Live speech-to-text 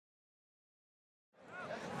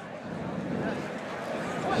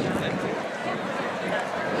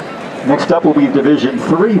Next up will be Division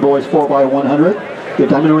 3 boys 4x100. The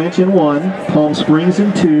Diamond Ranch in 1, Palm Springs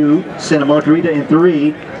in 2, Santa Margarita in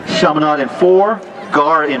 3, Chaminade in 4,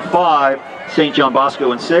 Gar in 5, St. John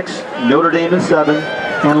Bosco in 6, Notre Dame in 7,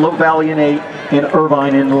 Antelope Valley in 8, and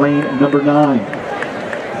Irvine in lane number 9.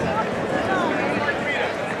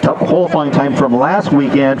 Top qualifying time from last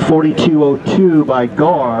weekend, 42:02 by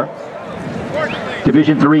Gar.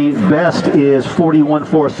 Division 3 best is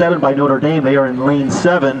 41:47 by Notre Dame. They are in lane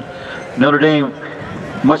 7. Notre Dame,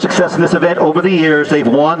 much success in this event over the years. They've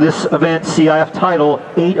won this event CIF title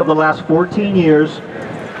 8 of the last 14 years.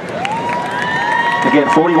 Again,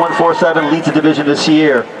 41:47 leads the division this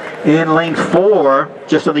year. In lane 4,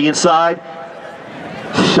 just on the inside,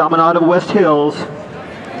 Chaminade of West Hills.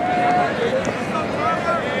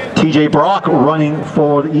 TJ Brock running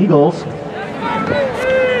for the Eagles.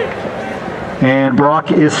 And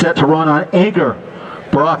Brock is set to run on anchor.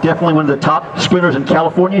 Brock, definitely one of the top sprinters in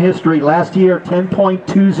California history. Last year,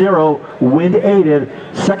 10.20 wind aided.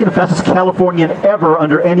 Second fastest Californian ever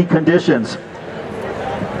under any conditions.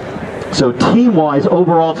 So team-wise,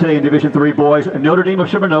 overall today in Division 3 boys, Notre Dame of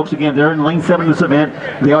Sherman Oaks, again, they're in lane 7 in this event.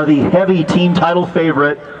 They are the heavy team title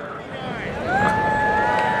favorite.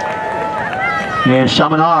 And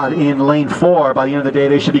Chaminade in lane 4. By the end of the day,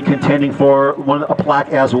 they should be contending for a plaque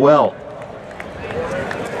as well.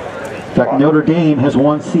 In fact, Notre Dame has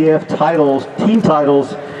won CIF titles, team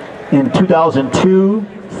titles, in 2002,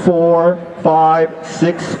 4, 5,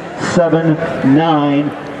 6, 7,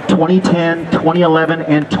 9, 2010, 2011,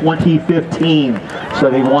 and 2015. So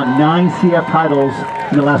they won 9 CIF titles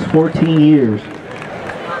in the last 14 years.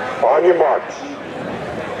 On your marks.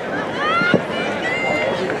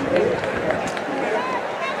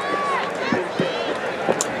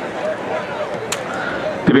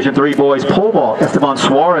 Division 3 boys pole vault, Esteban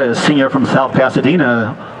Suarez, senior from South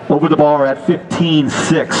Pasadena, over the bar at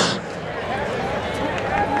 15.6.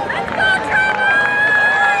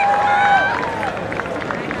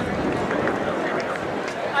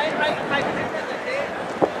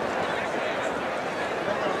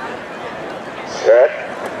 Set.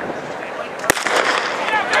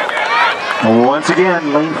 Once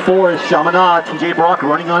again, lane 4 is Chaminade, TJ Brock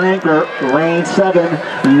running on anchor. Lane 7,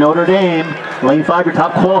 Notre Dame. Lane 5, your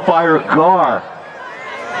top qualifier, Gar.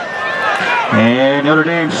 And Notre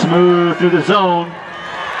Dame smooth through the zone.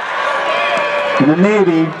 In the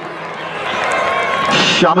Navy,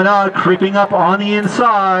 Chaminade creeping up on the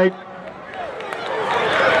inside.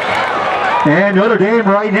 And Notre Dame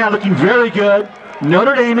right now looking very good.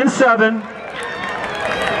 Notre Dame in 7.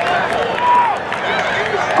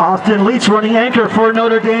 Austin Leach running anchor for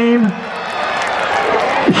Notre Dame.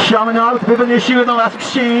 Chaminade with a bit of an issue in the last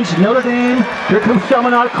exchange. Notre Dame, here comes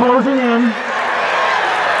Chaminade closing in.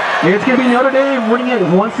 It's going to be Notre Dame winning it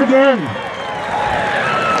once again.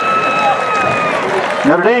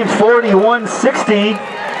 Notre Dame 41.60,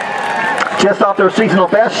 just off their seasonal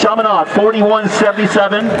best. Chaminade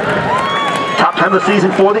 41.77. Top time of the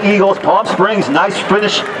season for the Eagles. Palm Springs, nice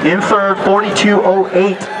finish in third,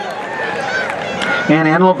 42.08. And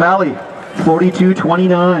Antelope Valley,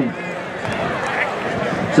 42.29.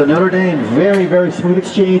 So Notre Dame, very, very smooth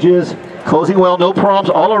exchanges, closing well, no problems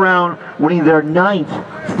all around, winning their 9th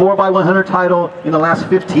 4x100 title in the last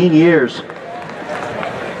 15 years.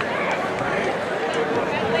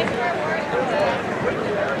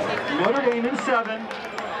 Notre Dame in 7.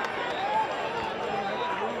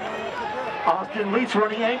 Austin Leach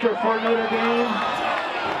running anchor for Notre Dame.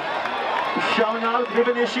 Chaminade with a bit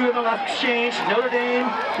of an issue in the last exchange. Notre Dame,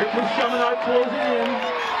 here comes Chaminade closing in.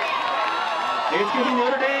 It's going to be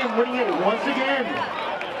Notre Dame winning it once again.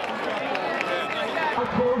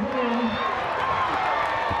 It's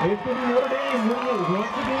going to be Notre Dame winning it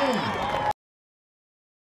once again.